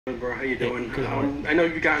Libor, how you doing? Good morning. I know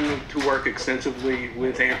you've gotten to work extensively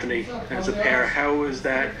with Anthony as a pair. How is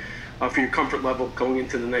that for your comfort level going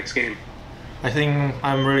into the next game? I think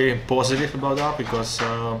I'm really positive about that because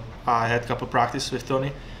I had a couple practice with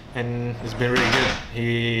Tony, and it's been really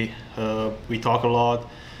good. We talk a lot.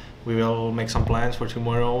 We will make some plans for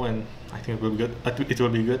tomorrow, and I think it will be good. It will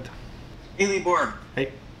be good. Hey, Libor.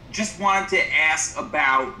 Hey. Just wanted to ask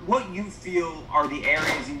about what you feel are the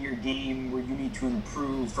areas in your game where you need to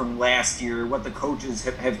improve from last year, what the coaches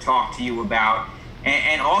have talked to you about,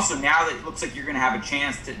 and also now that it looks like you're going to have a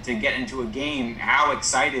chance to get into a game, how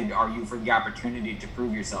excited are you for the opportunity to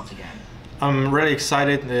prove yourself again? I'm really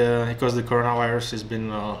excited because the coronavirus has been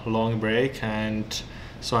a long break, and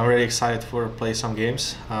so I'm really excited for play some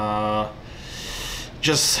games.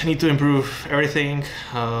 Just need to improve everything.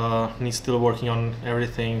 Need still working on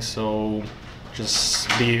everything. So just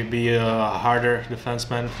be a harder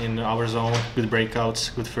defenseman in our zone. Good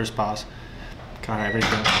breakouts, good first pass, kind of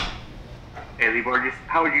everything. Hey, Libor, just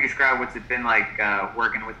how would you describe what's it been like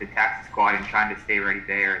working with the Texas squad and trying to stay ready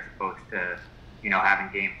there as opposed to,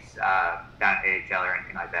 having games down at AHL or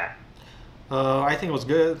anything like that? I think it was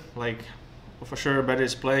good. For sure, better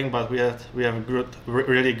is playing, but we have a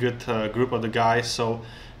really good group of the guys. So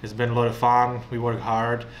it's been a lot of fun. We work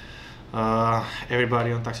hard.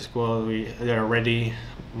 Everybody on Texas squad, they are ready.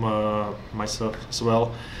 Myself as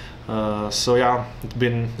well. So yeah, it's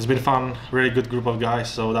been fun. Really good group of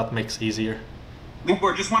guys. So that makes it easier.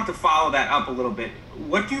 Libor, just wanted to follow that up a little bit.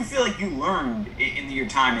 What do you feel like you learned in your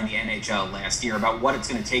time in the NHL last year about what it's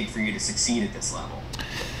going to take for you to succeed at this level?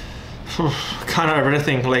 Kind of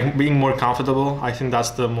everything, like being more comfortable. I think that's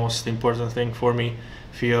the most important thing for me.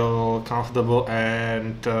 Feel comfortable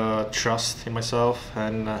and trust in myself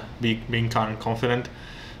and being kind of confident.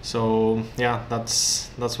 So yeah, that's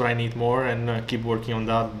what I need more, and keep working on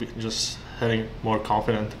that. Just having more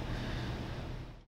confident.